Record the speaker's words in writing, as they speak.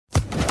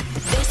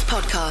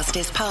podcast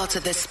is part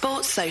of the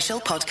Sports Social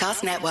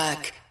Podcast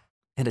Network.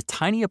 In a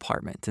tiny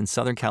apartment in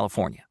Southern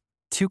California,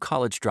 two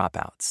college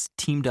dropouts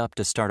teamed up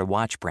to start a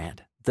watch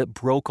brand that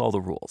broke all the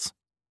rules.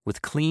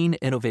 With clean,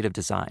 innovative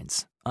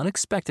designs,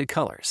 unexpected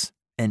colors,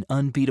 and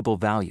unbeatable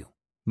value,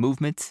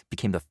 Movement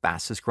became the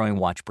fastest-growing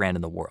watch brand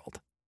in the world.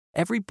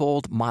 Every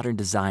bold, modern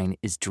design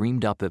is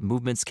dreamed up at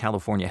Movement's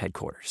California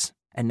headquarters.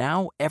 And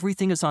now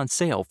everything is on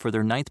sale for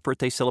their 9th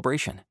birthday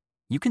celebration.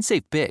 You can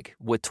save big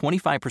with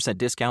 25%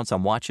 discounts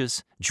on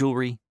watches,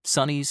 jewelry,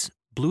 sunnies,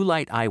 blue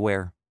light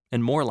eyewear,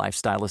 and more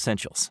lifestyle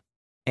essentials.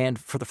 And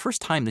for the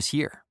first time this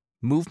year,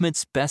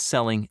 Movement's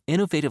best-selling,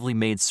 innovatively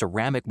made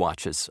ceramic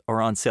watches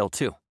are on sale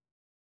too.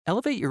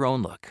 Elevate your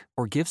own look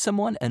or give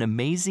someone an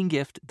amazing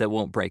gift that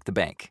won't break the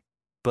bank,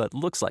 but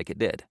looks like it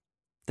did.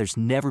 There's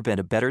never been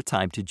a better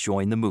time to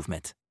join the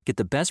movement. Get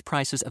the best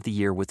prices of the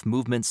year with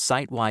Movement's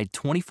site-wide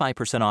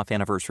 25% off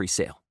anniversary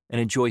sale and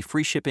enjoy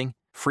free shipping,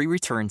 free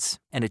returns,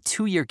 and a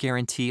 2-year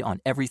guarantee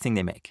on everything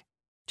they make.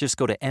 Just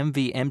go to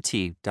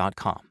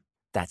mvmt.com.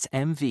 That's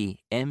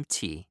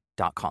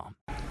mvmt.com.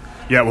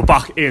 Yeah, we're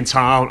back in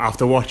town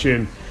after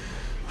watching,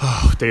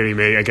 dearie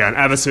me, again,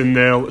 Everton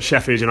 0,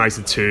 Sheffield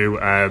United 2.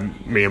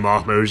 Me and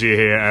Mark Mosey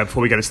here.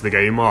 Before we get into the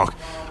game, Mark,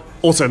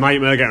 also a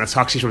nightmare getting a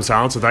taxi from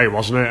town today,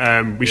 wasn't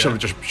it? We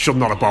should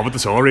not have bothered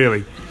at all,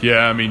 really.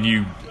 Yeah, I mean,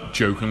 you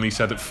jokingly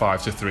said it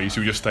 5-3,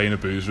 so we just stay in a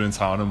boozer in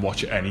town and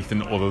watch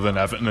anything other than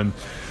Everton. And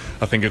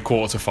I think at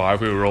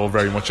 4:45 we were all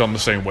very much on the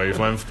same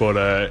wavelength. But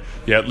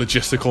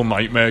logistical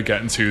nightmare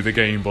getting to the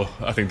game. But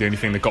I think the only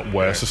thing that got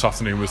worse this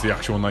afternoon was the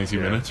actual 90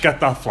 minutes. Get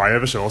that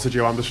flyover sorted,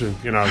 Joe Anderson.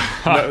 You know,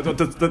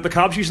 the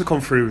cabs used to come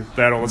through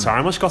there all the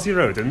time on Scotty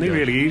Road, didn't they? Yeah.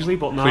 Really easily.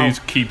 But now, please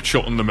keep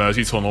shutting the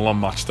Mersey Tunnel on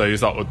match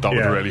days. That would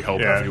really help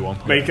everyone.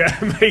 Make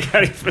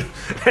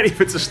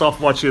anything to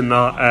stop watching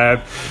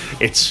that.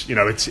 It's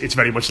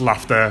very much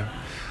laughter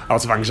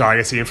out of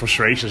anxiety and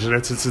frustration, isn't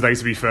it, today,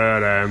 to be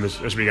fair,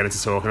 as we get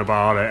into talking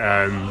about it.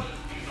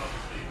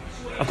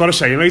 I've got to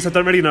say, mate, I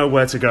don't really know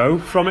where to go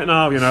from it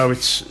now.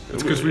 It's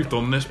because we've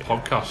done this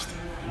podcast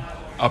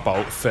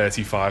about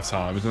 35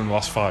 times in the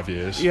last 5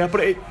 years. Yeah,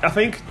 but I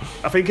think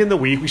in the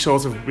week we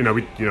sort of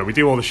we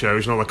do all the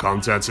shows and all the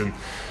content, and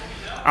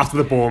after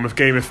the Bournemouth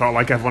game, it felt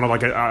like everyone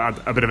had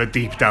a bit of a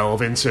deep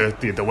delve into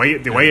the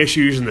way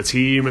issues and the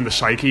team and the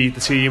psyche,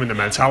 the team and the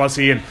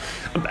mentality and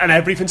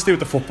everything to do with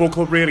the football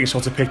club. Really,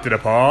 sort of picked it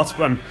apart,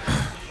 and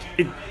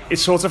it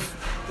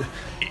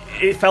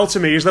felt to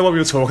me as though when we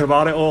were talking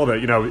about it all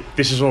that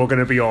this is all going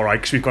to be all right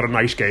because we've got a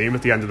nice game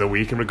at the end of the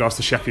week in regards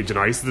to Sheffield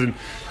United. And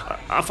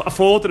I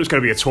thought that it was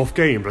going to be a tough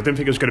game, but I didn't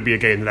think it was going to be a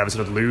game that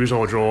Everton would lose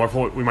or draw. I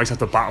thought we might have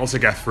to battle to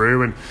get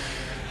through, and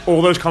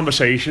all those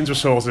conversations were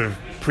sort of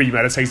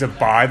premeditated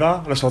by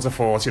that, and I sort of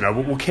thought,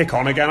 we'll kick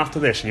on again after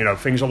this, and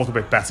things will look a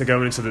bit better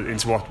going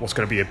into what's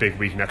going to be a big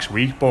week next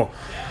week. But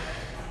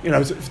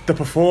the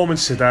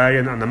performance today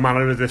and the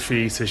manner of the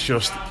defeat is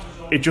just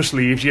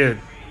leaves you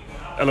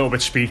a little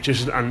bit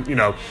speechless, and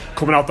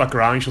coming out that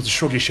ground, you sort of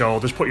shrug your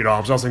shoulders, put your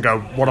arms out, and go,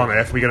 "What on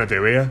earth are we going to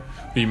do here?"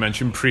 You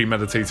mentioned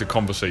premeditated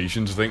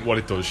conversations. I think what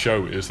it does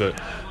show is that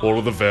all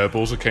of the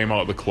verbals that came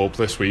out of the club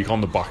this week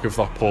on the back of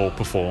that poor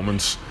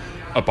performance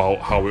about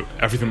how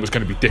everything was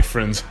going to be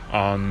different,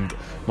 and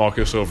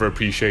Marcus Silva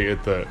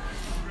appreciated that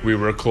we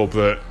were a club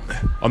that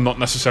are not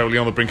necessarily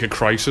on the brink of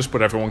crisis,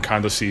 but everyone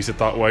kind of sees it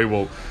that way.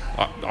 Well,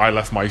 I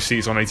left my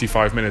seat on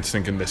 85 minutes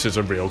thinking this is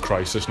a real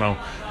crisis now,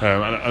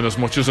 and as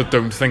much as I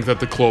don't think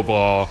that the club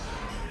are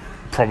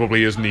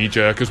probably as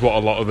knee-jerk as what a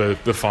lot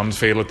of the fans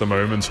feel at the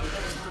moment,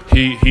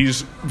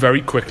 He's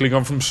very quickly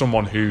gone from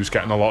someone who's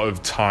getting a lot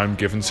of time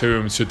given to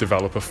him to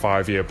develop a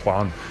 5-year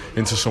plan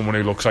into someone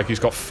who looks like he's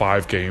got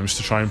 5 games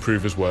to try and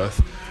prove his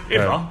worth.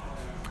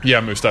 Yeah,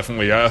 most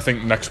definitely. I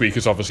think next week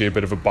is obviously a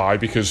bit of a bye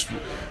because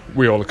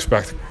we all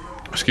expect,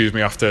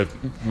 after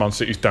Man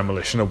City's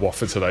demolition of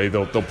Watford today,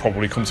 they'll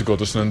probably come to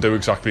Goodison and do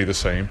exactly the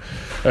same.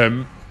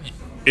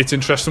 It's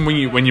interesting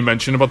when you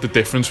mention about the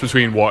difference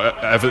between what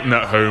Everton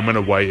at home and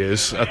away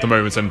is at the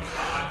moment, and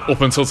up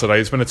until today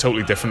it's been a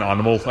totally different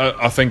animal.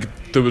 I think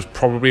there was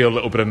probably a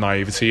little bit of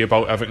naivety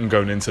about Everton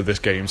going into this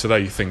game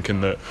today,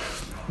 thinking that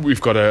we've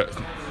got a,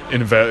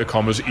 in inverted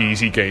commas,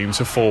 easy game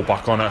to fall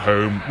back on at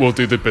home. We'll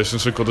do the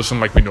business at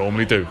Goodison like we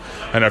normally do,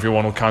 and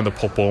everyone will kind of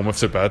put Bournemouth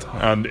to bed,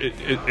 and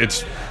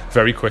it's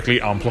very quickly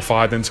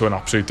amplified into an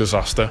absolute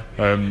disaster.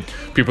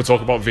 People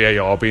talk about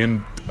VAR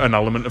being an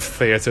element of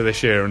theatre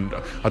this year, and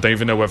I don't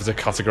even know whether to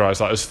categorise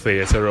that as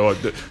theatre or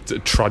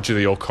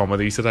tragedy or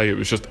comedy today. It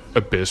was just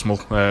abysmal.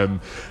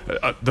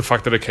 The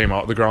fact that it came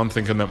out of the ground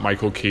thinking that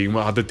Michael Keane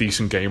had a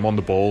decent game on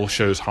the ball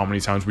shows how many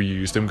times we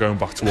used him going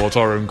back towards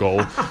our own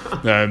goal.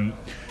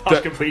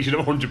 That's completely combination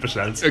of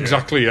 100%.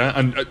 Exactly, yeah.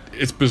 And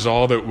it's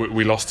bizarre that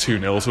we lost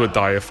 2-0 to a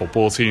dire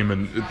football team,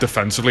 and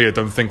defensively I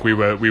don't think we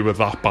were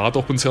that bad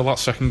up until that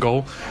second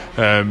goal.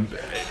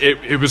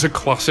 It was a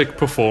classic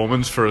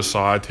performance for a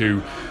side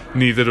who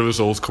needed a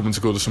result coming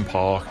to Goodison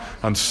Park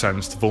and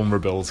sensed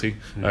vulnerability.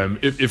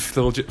 If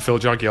Phil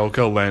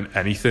Jagielka learned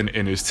anything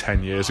in his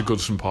 10 years at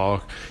Goodison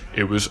Park,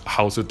 it was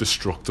how to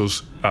destruct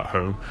us at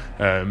home.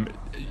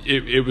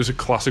 It was a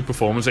classic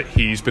performance that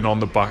he's been on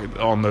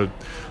the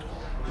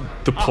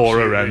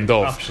poorer end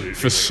of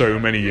for so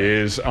many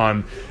years,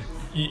 and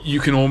you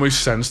can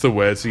almost sense the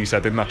words he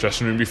said in that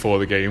dressing room before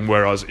the game,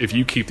 whereas if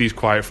you keep these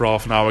quiet for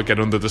half an hour, get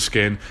under the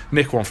skin,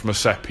 nick one from a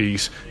set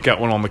piece, get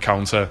one on the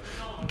counter,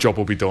 job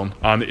will be done.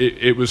 And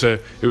it was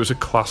a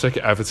classic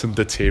Everton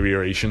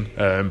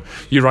deterioration.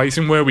 You're right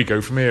in where we go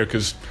from here,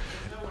 because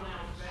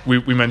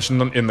we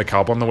mentioned in the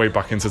cab on the way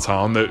back into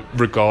town that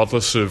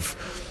regardless of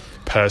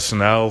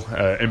personnel,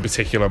 in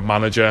particular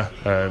manager,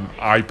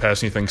 I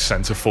personally think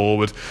centre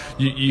forward,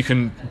 you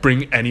can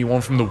bring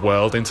anyone from the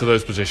world into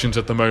those positions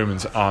at the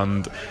moment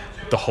and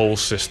the whole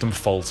system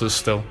falters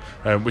still,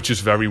 which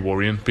is very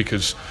worrying,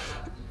 because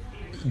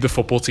the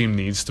football team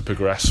needs to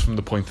progress from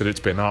the point that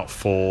it's been at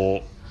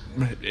for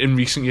in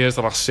recent years,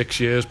 the last 6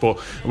 years,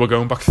 but we're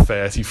going back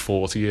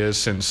 30-40 years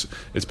since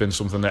it's been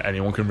something that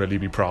anyone can really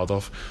be proud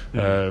of.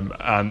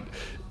 And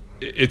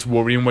it's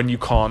worrying when you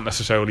can't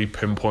necessarily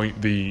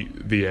pinpoint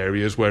the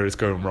areas where it's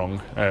going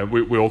wrong.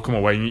 We all come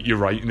away, and you're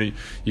right, and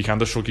you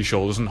kind of shrug your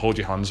shoulders and hold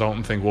your hands out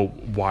and think, well,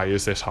 why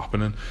is this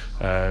happening?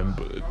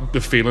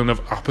 The feeling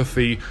of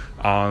apathy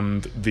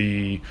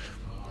and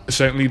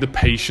certainly the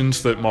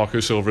patience that Marco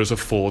Silva has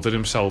afforded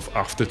himself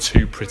after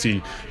two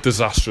pretty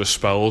disastrous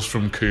spells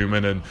from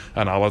Koeman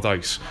and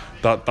Allardyce,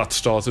 that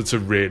started to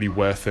really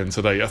wear thin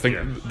today. I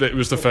think that it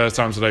was the first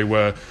time today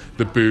where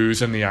the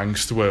boos and the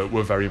angst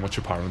were very much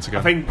apparent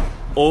again. I think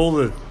all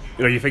the,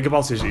 you think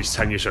about his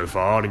tenure so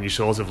far, and you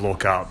sort of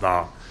look at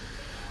that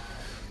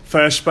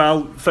first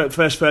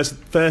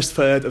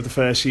third of the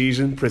first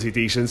season, pretty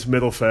decent.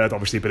 Middle third,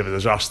 obviously a bit of a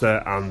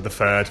disaster, and the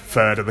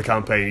third of the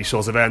campaign, he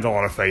sort of earned a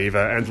lot of favour,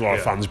 earned a lot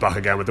of fans back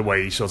again with the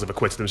way he sort of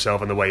acquitted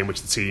himself and the way in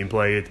which the team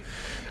played,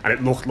 and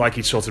it looked like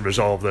he'd sort of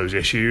resolved those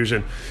issues,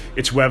 and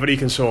it's whether he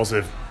can sort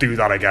of do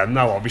that again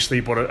now, obviously.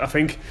 But I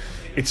think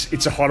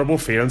it's a horrible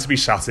feeling to be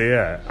sat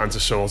here and to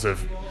sort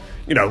of,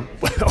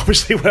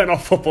 obviously we're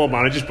not football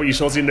managers, but you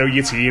sort of know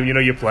your team, you know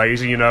your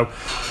players, and you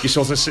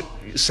sort of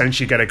sense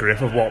you get a grip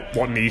of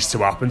what needs to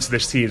happen to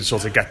this team to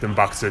sort of get them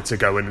back to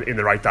go in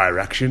the right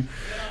direction.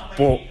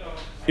 But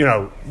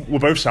we're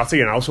both sat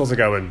here now sort of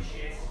going,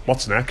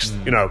 what's next?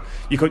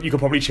 You could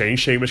probably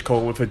change Seamus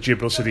Coleman for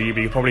Jibril Sidibe.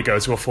 You could probably go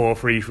to a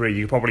 4-3-3.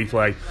 You could probably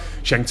play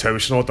Cenk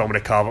Tosun or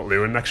Dominic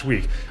Calvert-Lewin next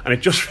week, and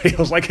it just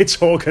feels like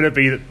it's all going to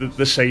be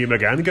the same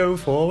again going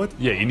forward.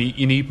 Yeah,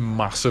 you need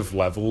massive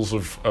levels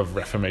of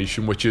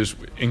reformation, which is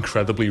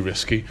incredibly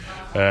risky.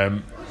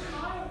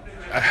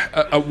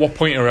 At what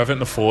point are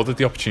Everton afforded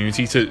the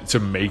opportunity to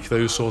make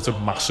those sort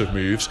of massive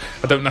moves?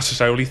 I don't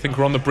necessarily think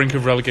we're on the brink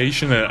of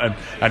relegation, and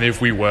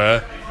if we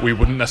were, we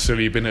wouldn't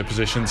necessarily be in a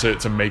position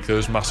to make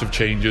those massive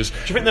changes. Do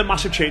you think the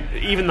massive change,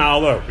 even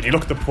now though, when you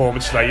look at the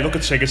performance today, you look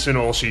at Sigurdsson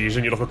all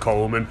season, you look at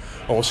Coleman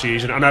all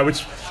season, I know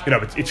it's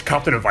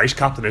captain and vice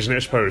captain, isn't it, I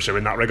suppose, so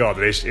in that regard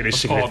it is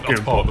significant.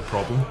 That's part of the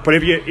problem. But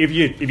if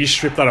you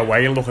strip that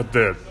away and look at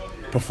the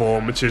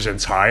performances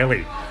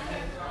entirely,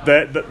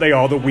 they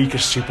are the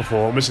weakest two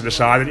performers in the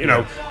side,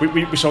 and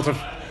we sort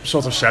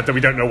of said that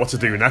we don't know what to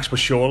do next, but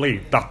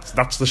surely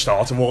that's the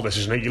start of all this,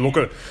 isn't it? You look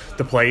at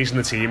the players in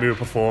the team who are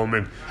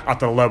performing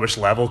at the lowest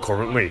level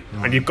currently,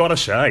 and you've got to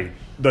say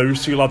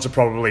those two lads are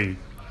probably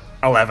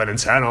 11 and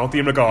 10, aren't they,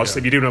 in regards to,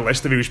 if you're doing a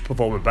list of who's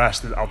performing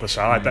best out the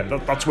side,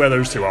 that's where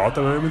those two are at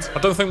the moment. I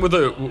don't think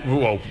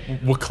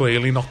we're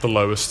clearly not the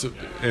lowest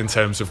in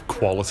terms of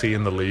quality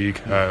in the league.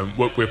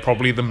 We're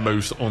probably the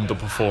most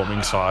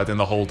underperforming side in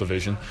the whole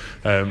division,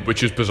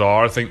 which is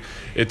bizarre. I think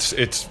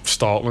it's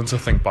startling to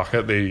think back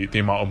at the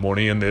amount of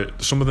money and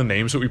some of the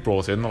names that we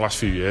brought in the last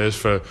few years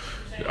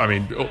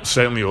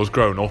certainly us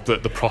growing up,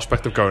 that the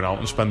prospect of going out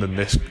and spending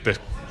this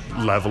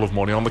level of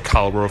money on the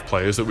calibre of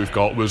players that we've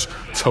got was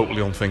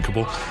totally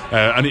unthinkable,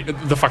 and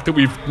the fact that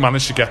we've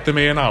managed to get them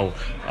here now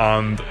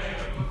and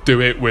do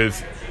it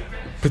with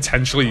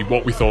potentially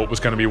what we thought was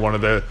going to be one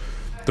of the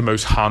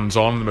most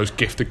hands-on, the most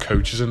gifted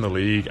coaches in the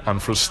league,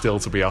 and for us still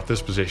to be at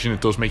this position, it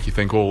does make you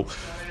think, well,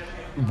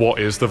 what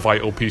is the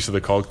vital piece of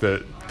the cog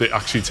that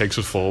actually takes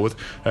us forward?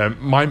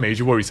 My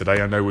major worry today,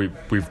 I know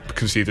we've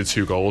conceded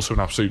 2 goals to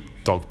an absolute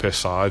dog piss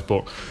side,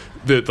 but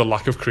the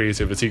lack of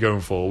creativity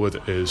going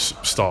forward is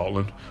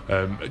startling.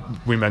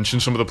 We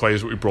mentioned some of the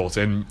players that we brought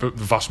in, but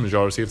the vast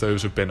majority of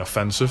those have been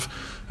offensive.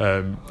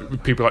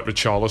 People like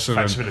Richarlison.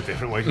 Offensive in a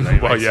different way today.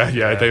 Well,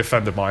 yeah, they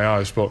offended my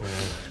eyes, but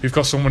you've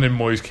got someone in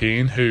Moise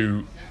Keane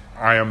who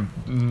I am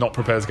not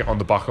prepared to get on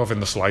the back of in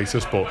the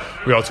slightest, but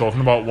we are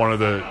talking about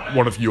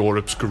one of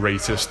Europe's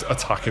greatest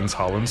attacking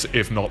talents,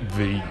 if not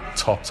the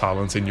top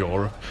talent in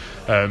Europe.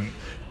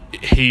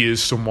 He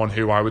is someone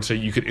who I would say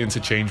you could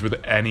interchange with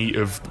any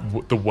of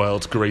the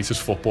world's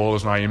greatest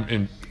footballers, and I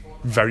am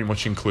very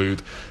much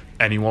include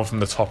anyone from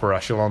the top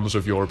echelons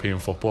of European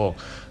football,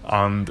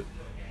 and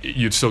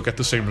you'd still get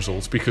the same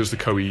results because the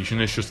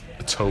cohesion is just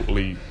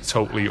totally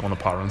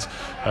unapparent.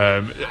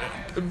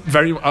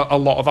 A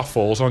lot of that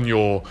falls on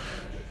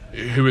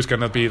who is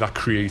going to be that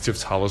creative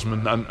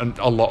talisman, and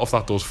a lot of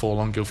that does fall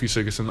on Gylfi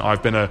Sigurdsson.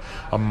 I've been a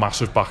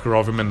massive backer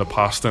of him in the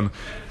past, and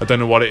I don't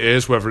know what it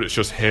is, whether it's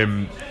just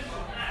him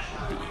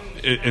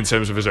in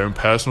terms of his own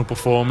personal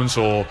performance,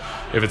 or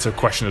if it's a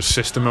question of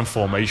system and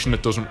formation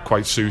that doesn't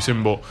quite suit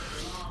him. But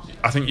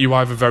I think you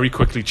either very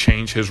quickly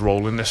change his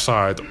role in this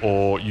side,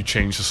 or you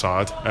change the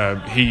side.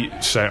 He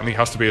certainly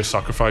has to be a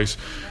sacrifice.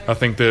 I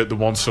think the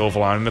one silver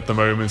lining at the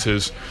moment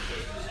is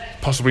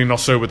possibly not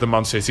so with the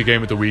Man City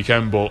game at the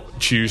weekend, but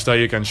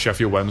Tuesday against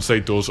Sheffield Wednesday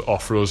does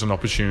offer us an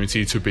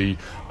opportunity to be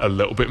a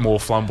little bit more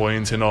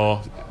flamboyant in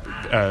our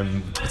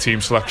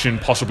team selection,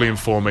 possibly in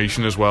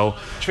formation as well. Do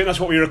you think that's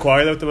what we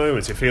require though at the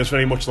moment? It feels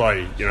very much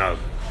like, I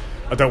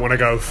don't want to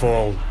go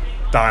full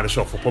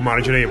dinosaur football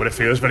manager here, but it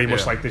feels very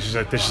much like this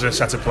is a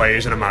set of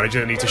players and a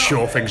manager that need to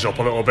shore things up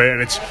a little bit,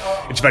 and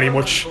it's very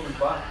much,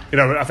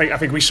 I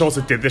think we sort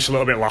of did this a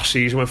little bit last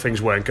season when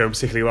things weren't going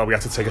particularly well. We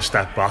had to take a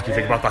step back. You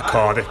think about that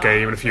Cardiff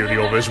game and a few of the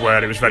others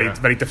where it was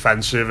very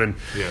defensive, and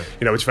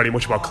it's very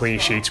much about clean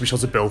sheets. We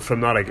sort of built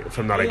from that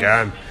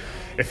again.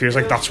 It feels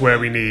like that's where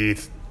we need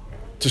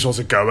to sort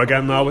of go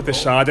again now with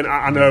this side. And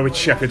I know it's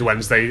Sheffield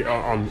Wednesday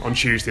on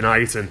Tuesday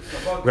night, and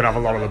we're going to have a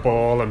lot of the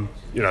ball, and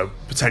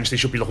potentially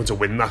should be looking to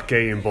win that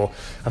game. But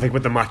I think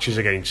with the matches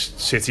against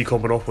City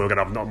coming up, we're going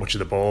to have not much of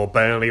the ball.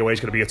 Burnley away is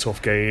going to be a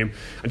tough game,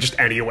 and just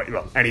any away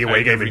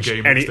game. We're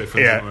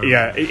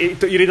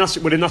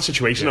in that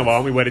situation now,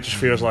 aren't we, where it just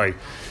feels like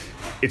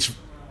it's.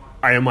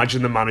 I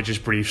imagine the manager's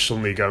brief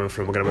suddenly going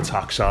from we're going to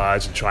attack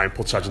sides and try and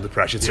put sides under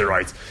pressure to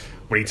right,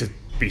 we need to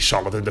be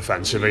solid and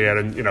defensive here,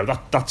 and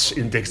that's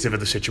indicative of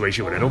the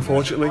situation we're in,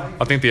 unfortunately.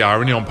 I think the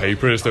irony on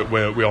paper is that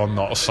we are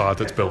not a side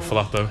that's built for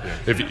that though.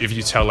 If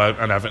you tell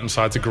an Everton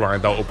side to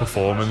grind out a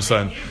performance,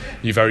 then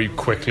you very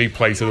quickly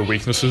play to the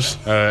weaknesses.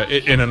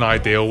 In an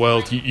ideal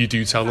world, you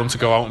do tell them to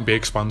go out and be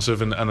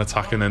expansive and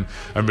attacking and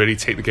really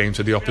take the game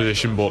to the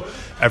opposition, but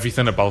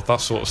everything about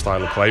that sort of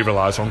style of play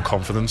relies on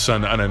confidence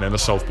and an inner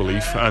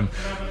self-belief, and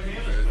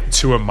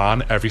to a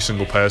man, every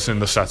single person in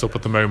the setup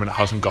at the moment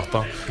hasn't got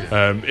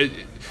that.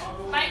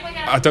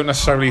 I don't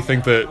necessarily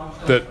think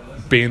that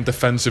being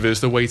defensive is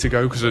the way to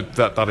go, because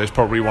that is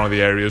probably one of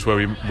the areas where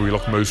we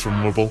look most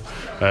vulnerable.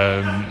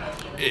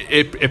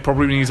 It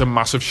probably needs a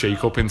massive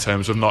shake-up in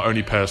terms of not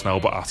only personnel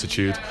but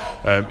attitude.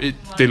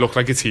 They look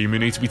like a team who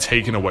need to be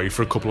taken away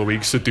for a couple of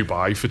weeks to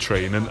Dubai for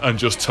training and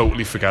just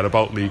totally forget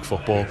about league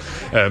football.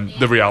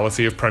 The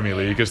reality of Premier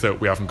League is that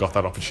we haven't got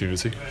that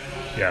opportunity.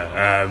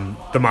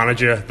 The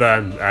manager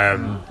then,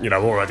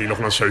 already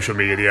looking on social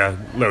media,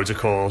 loads of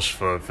calls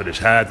for this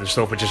head and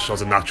stuff, which is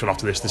sort of natural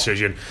after this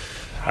decision.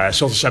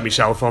 Sort of set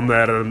myself on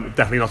there, and I'm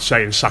definitely not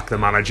saying sack the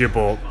manager,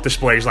 but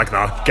displays like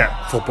that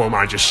get football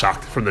managers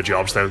sacked from the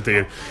jobs, don't they?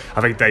 I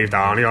think Dave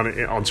Downey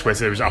on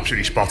Twitter was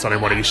absolutely spot on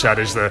in what he said,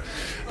 is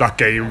that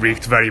game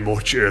reeked very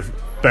much of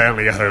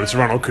Burnley at home to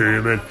Ronald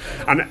Koeman,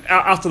 and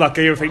after that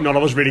game I think none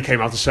of us really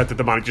came out and said that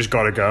the manager's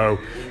got to go,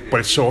 but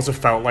it sort of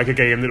felt like a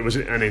game that was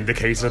an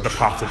indicator of the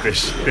path that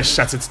this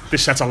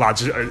set of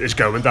lads is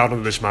going down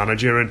under this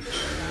manager. And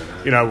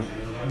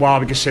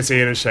while we can sit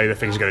here and say that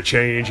things are going to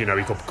change, he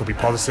could be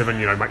positive, and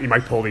he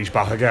might pull these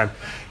back again,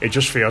 it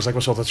just feels like we're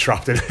sort of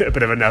trapped in a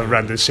bit of a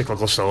never-ending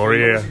cyclical story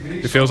here.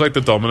 It feels like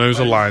the dominoes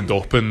are lined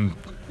up and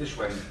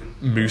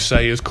Mousse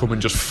has come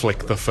and just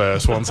flicked the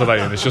first one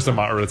today, and it's just a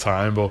matter of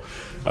time. But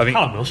I think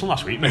Callum Wilson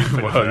last week, mate.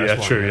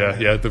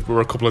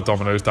 We're a couple of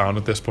dominoes down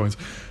at this point.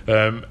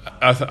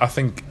 I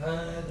think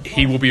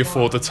he will be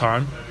afforded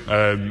time.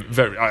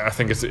 I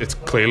think it's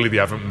clearly the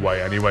Everton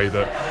way anyway,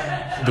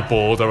 that the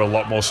board are a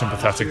lot more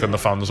sympathetic than the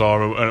fans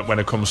are when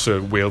it comes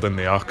to wielding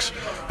the axe.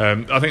 I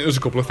think there's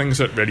a couple of things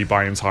that really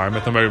buy him time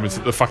at the moment.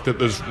 The fact that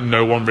there's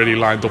no one really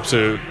lined up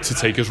to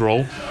take his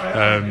role.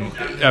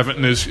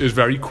 Everton is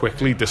very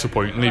quickly,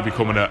 disappointingly,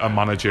 becoming a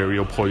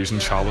managerial poison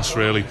chalice,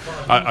 really.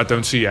 I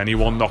don't see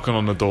anyone knocking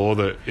on the door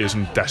that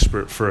isn't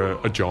desperate for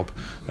a job,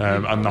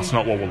 and that's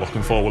not what we're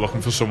looking for. We're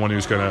looking for someone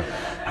who's going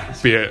to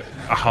be a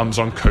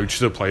hands-on coach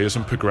to the players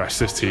and progress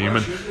this team,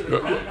 and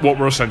what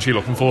we're essentially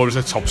looking for is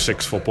a top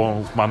 6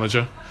 football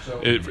manager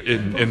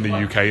in the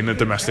UK in the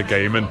domestic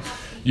game, and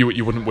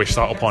you wouldn't wish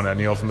that upon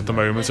any of them at the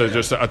moment.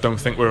 I don't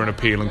think we're an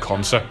appealing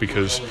concept,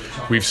 because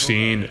we've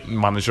seen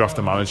manager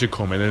after manager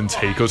come in and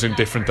take us in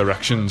different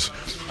directions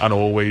and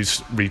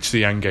always reach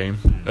the end game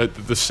at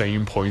the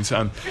same point,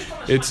 and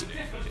it's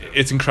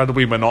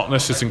incredibly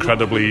monotonous. It's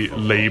incredibly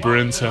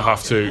labouring to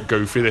have to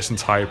go through this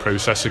entire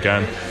process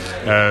again.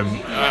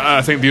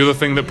 I think the other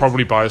thing that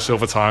probably buys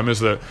silver time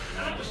is that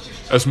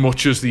as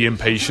much as the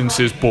impatience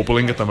is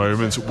bubbling at the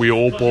moment, we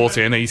all bought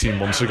in 18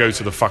 months ago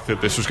to the fact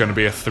that this was going to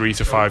be a 3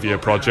 to 5 year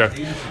project.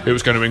 It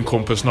was going to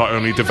encompass not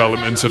only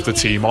development of the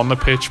team on the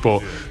pitch,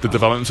 but the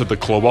development of the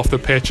club off the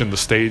pitch and the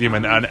stadium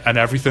and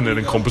everything that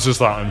encompasses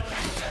that. And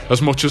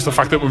as much as the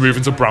fact that we're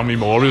moving to Brownlee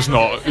Moor is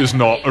not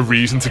a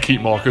reason to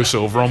keep Marco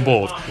Silva on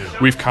board,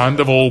 we've kind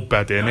of all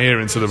bed in here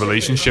into the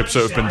relationships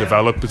that have been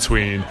developed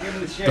between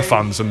the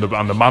fans and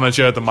the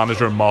manager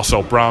and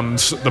Marcel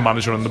Brands, the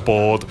manager and the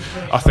board.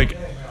 I think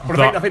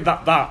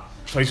that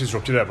sorry to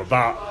interrupt you there, but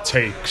that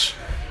takes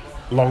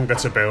longer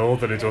to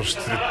build than it does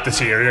to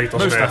deteriorate,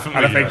 doesn't Most it?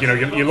 definitely, and I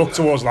think you look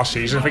towards last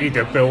season, I think he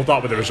did build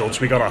that with the results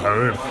we got at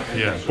home.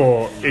 Yeah.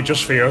 But it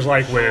just feels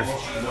like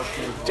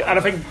and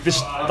I think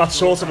that's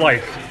sort of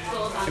like,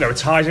 it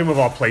ties in with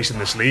our place in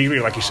this league.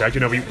 Really, like you said,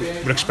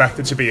 we're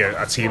expected to be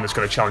a team that's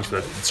going to challenge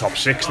for the top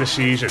 6 this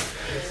season.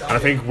 And I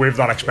think with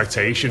that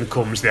expectation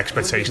comes the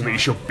expectation that you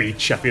should beat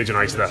Sheffield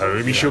United at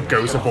home. You should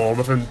go to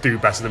Bournemouth and do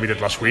better than we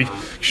did last week.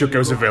 You should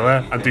go to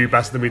Villa and do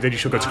better than we did. You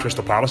should go to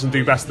Crystal Palace and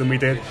do better than we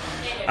did.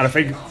 And I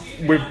think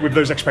with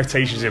those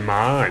expectations in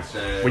mind,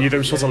 when you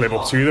don't sort of live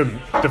up to them,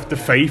 the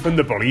faith and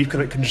the belief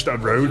can just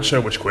erode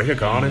so much quicker,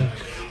 can't it?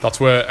 That's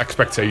where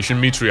expectation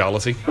meets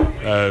reality.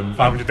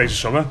 500 Days of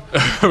Summer.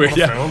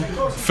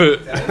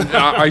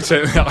 I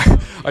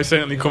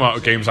certainly come out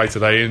of games like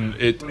today, and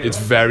it's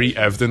very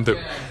evident that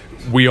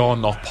we are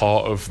not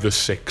part of the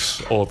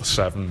 6 or the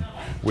 7.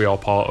 We are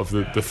part of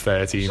the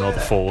 13 or the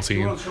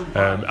 14,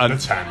 and the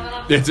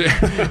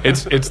 10.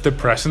 It's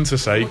depressing to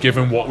say,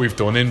 given what we've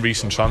done in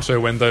recent transfer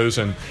windows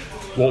and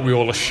what we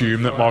all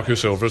assume that Marco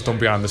Silva has done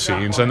behind the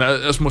scenes. And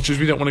as much as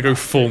we don't want to go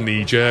full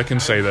knee-jerk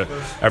and say that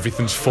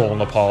everything's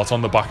fallen apart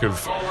on the back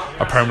of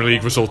a Premier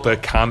League result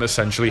that can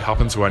essentially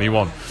happen to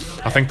anyone,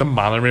 I think the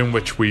manner in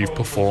which we've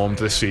performed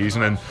this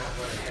season, and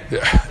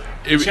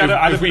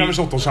I don't think that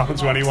result does happen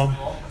to anyone.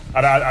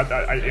 And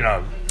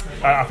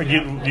I think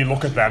you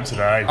look at them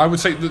today. I would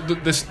say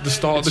the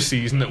start of the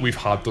season that we've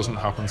had doesn't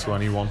happen to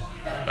anyone.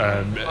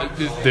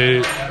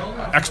 The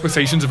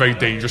expectations are a very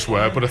dangerous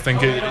word, but I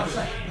think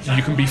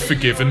you can be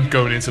forgiven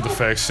going into the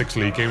first 6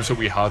 league games that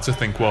we had to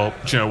think, well,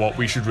 do you know what,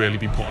 we should really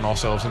be putting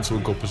ourselves into a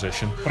good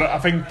position. But I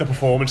think the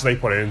performance they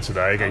put in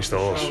today against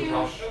us,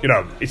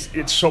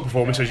 it's sort of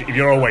performances. If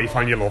you're an away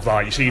fan, you love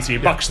that. You see your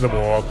team backs to the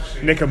wall,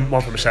 nick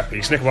one from a set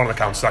piece, nick one on the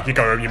counter attack, you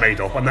go home, you're made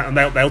up, and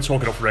they'll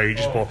talk it up for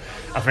ages. But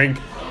I think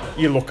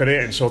you look at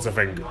it and sort of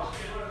think,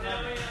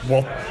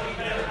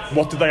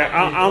 what did they?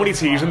 How many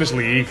teams in this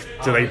league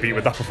do they beat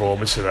with that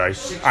performance today?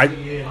 I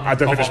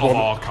don't think there's more.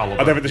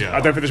 I don't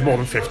think there's more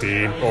than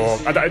 15, or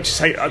I don't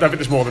think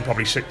there's more than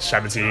probably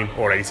 17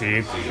 or 18.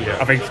 Yeah.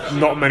 I think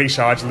not many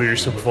sides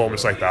lose to a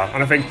performance like that,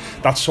 and I think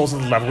that's sort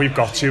of the level we've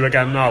got to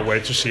again now, where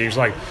it just seems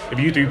like if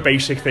you do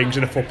basic things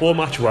in a football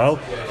match well,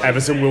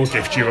 Everton will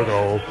gift you a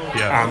goal,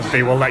 and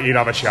they will let you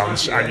have a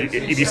chance, and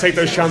if you take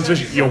those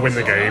chances, you'll win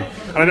the game.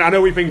 And I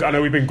know we've been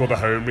good at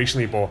home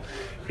recently, but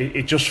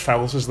it just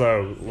felt as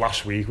though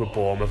last week with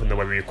Bournemouth and the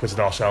way we acquitted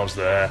ourselves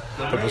there,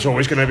 that there was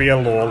always going to be a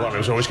lull and it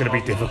was always going to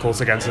be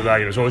difficult again today.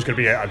 There was always going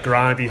to be a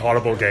grindy,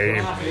 horrible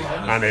game,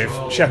 and if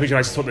Sheffield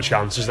United took the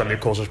chances, then they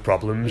caused us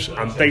problems,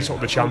 and they took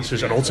the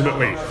chances, and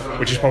ultimately,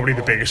 which is probably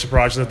the biggest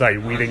surprise of the day,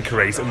 we didn't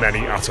create many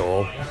at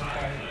all.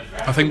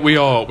 I think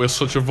we're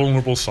such a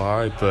vulnerable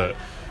side that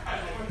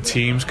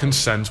teams can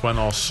sense when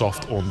our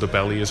soft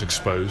underbelly is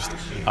exposed,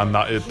 and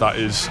that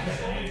is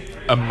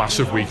a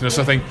massive weakness.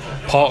 I think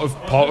part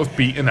of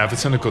beating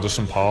Everton at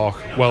Goodison Park,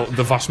 well,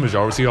 the vast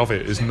majority of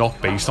it is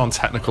not based on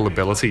technical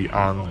ability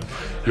and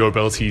your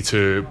ability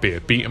to be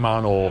a beat a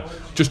man or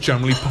just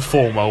generally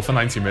perform well for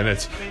 90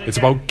 minutes. It's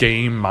about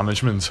game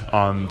management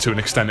and, to an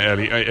extent,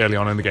 early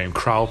on in the game,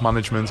 crowd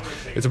management.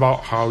 It's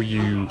about how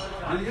you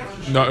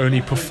not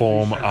only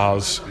perform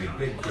as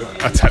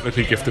a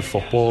technically gifted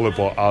footballer,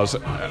 but as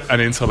an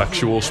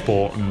intellectual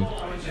sport and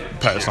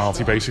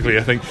personality. Basically,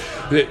 I think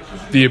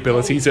the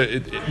ability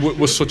it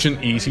was such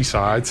an easy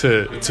side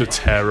to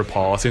tear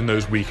apart in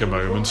those weaker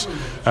moments.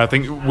 I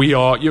think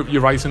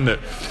you're right in that.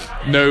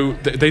 No,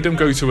 they don't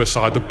go to a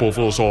side above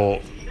us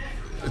or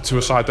to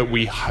a side that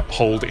we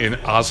hold in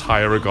as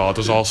high a regard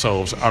as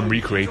ourselves and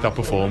recreate that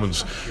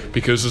performance,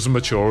 because there's a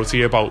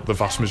maturity about the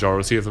vast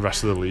majority of the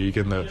rest of the league,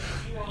 and that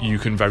you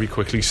can very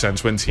quickly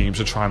sense when teams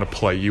are trying to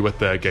play you at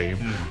their game.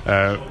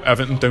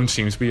 Everton don't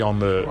seem to be on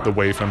the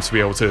wavelength to be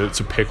able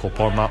to pick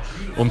up on that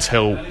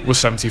until we're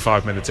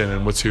 75 minutes in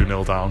and we're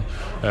 2-0 down.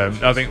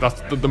 I think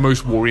that's the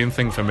most worrying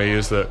thing for me,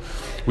 is that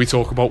we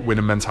talk about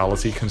winning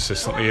mentality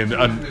consistently,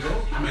 and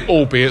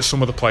albeit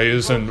some of the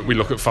players, and we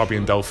look at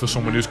Fabian Delph for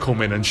someone who's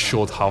come in and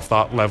should have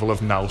that level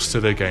of nous to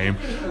their game,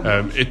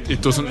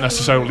 it doesn't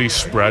necessarily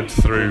spread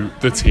through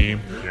the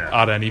team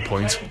at any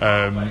point,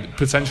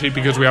 potentially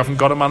because we haven't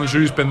got a manager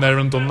who's been there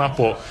and done that.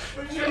 But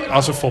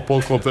as a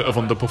football club that have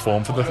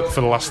underperformed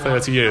for the last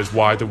 30 years,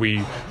 why do we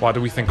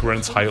think we're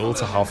entitled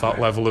to have that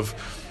level of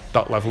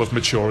that level of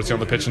maturity on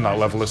the pitch and that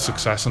level of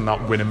success and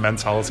that winning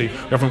mentality.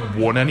 We haven't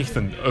won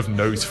anything of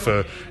note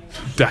for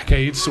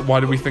decades. So why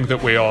do we think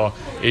that we are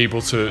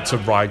able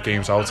to ride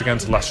games out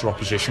against lesser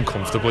opposition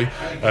comfortably?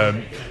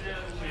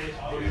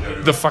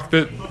 The fact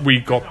that we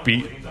got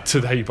beat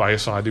today by a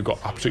side who got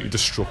absolutely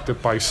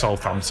destructed by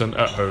Southampton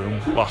at home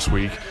last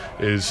week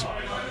is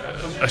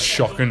a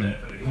shocking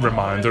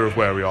reminder of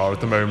where we are at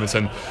the moment,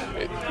 and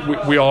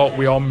we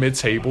are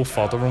mid-table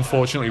fodder.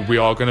 Unfortunately, we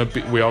are going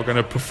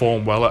to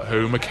perform well at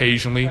home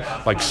occasionally,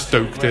 like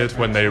Stoke did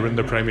when they were in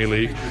the Premier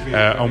League,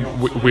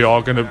 and we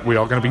are going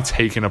to be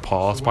taken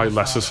apart by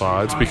lesser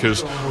sides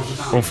because,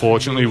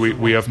 unfortunately,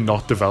 we have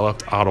not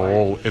developed at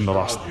all in the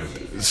last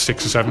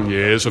 6 or 7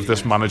 years of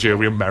this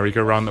managerial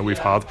merry-go-round that we've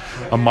had.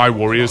 And my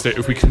worry is that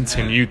if we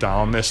continue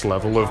down this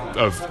level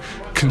of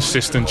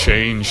consistent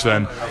change,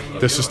 then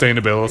the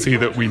sustainability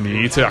that we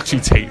need to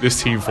actually take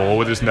this team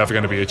forward is never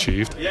going to be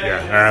achieved.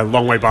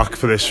 Long way back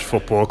for this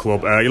football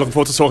club. You looking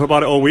forward to talking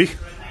about it all week?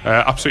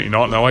 Absolutely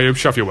not. No, I hope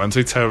Sheffield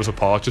Wednesday tear us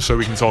apart just so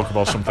we can talk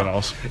about something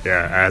else.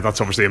 That's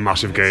obviously a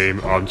massive game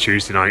on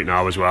Tuesday night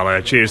now as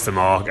well. Cheers to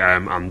Mark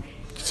and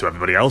to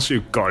everybody else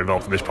who got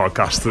involved in this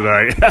podcast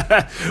today.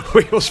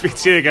 We will speak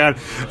to you again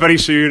very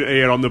soon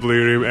here on the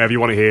Blue Room. If you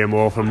want to hear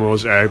more from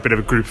us, a bit of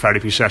a group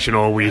therapy session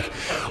all week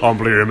on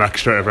Blue Room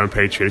Extra over on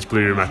Patreon. It's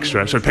Blue Room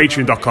Extra, so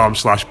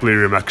patreon.com/Blue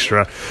Room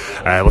Extra.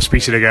 We'll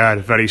speak to you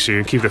again very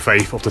soon. Keep the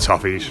faith, up the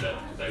toffees.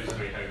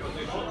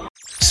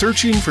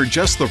 Searching for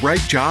just the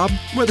right job?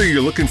 Whether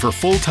you're looking for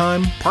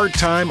full-time,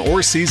 part-time,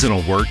 or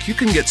seasonal work, you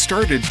can get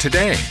started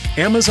today.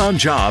 Amazon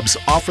Jobs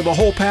offer the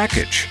whole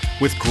package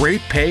with great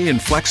pay and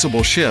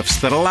flexible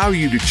shifts that allow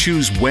you to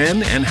choose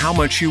when and how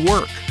much you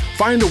work.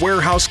 Find a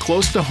warehouse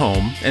close to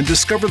home and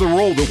discover the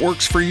role that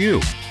works for you.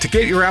 To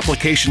get your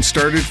application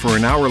started for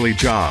an hourly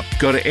job,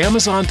 go to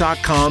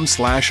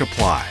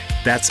amazon.com/apply.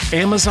 That's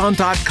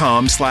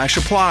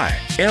amazon.com/apply.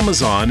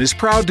 Amazon is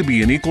proud to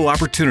be an equal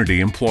opportunity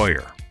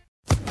employer.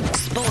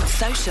 Sports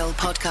Social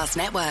Podcast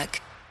Network.